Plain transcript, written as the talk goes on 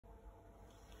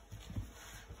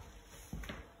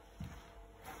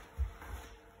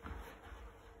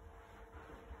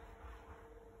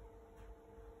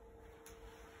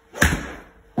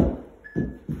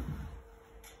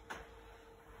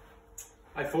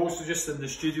folks, we're just in the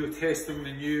studio testing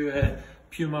the new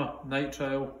Puma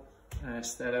Nitrile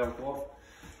sterile glove.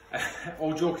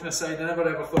 All joking aside, I never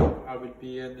ever thought I would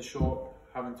be in the shop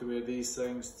having to wear these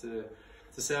things to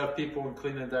serve people and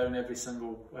cleaning down every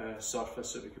single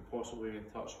surface that we could possibly be in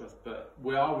touch with. But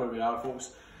we are where we are,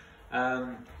 folks.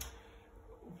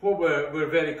 What we're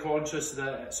very conscious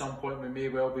that at some point we may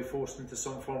well be forced into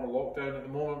some form of lockdown. At the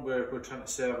moment we're trying to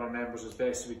serve our members as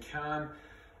best as we can.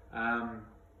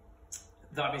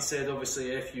 That being said,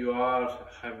 obviously if you are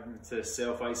having to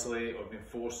self-isolate or being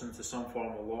forced into some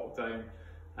form of lockdown,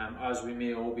 as we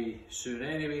may all be soon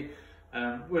anyway,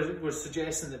 we're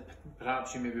suggesting that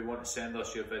perhaps you maybe want to send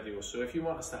us your videos. So if you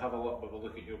want us to have a little bit of a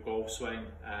look at your golf swing,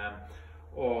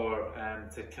 or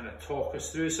to kind of talk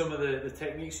us through some of the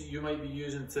techniques that you might be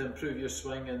using to improve your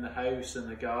swing in the house, in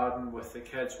the garden, with the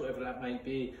kids, whatever that might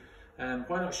be,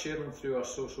 why not share them through our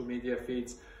social media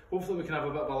feeds? Hopefully we can have a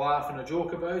bit of a laugh and a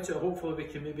joke about it. Hopefully we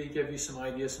can maybe give you some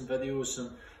ideas, some videos,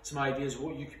 some ideas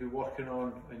what you could be working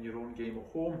on in your own game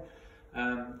at home.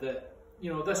 That,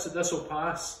 you know, this will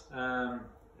pass.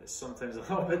 It's sometimes a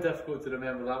little bit difficult to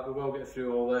remember that. We will get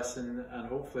through all this, and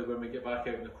hopefully when we get back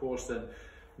out in the course, then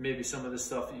maybe some of the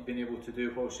stuff that you've been able to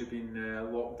do whilst you've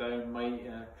been locked down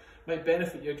might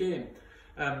benefit your game.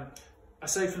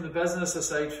 Aside from the business,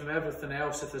 aside from everything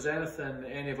else, if there's anything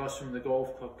any of us from the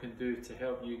golf club can do to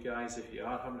help you guys if you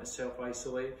are having to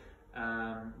self-isolate,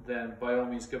 then by all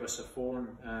means give us a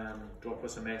phone, drop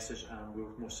us a message, and we'll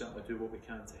most certainly do what we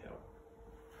can to help.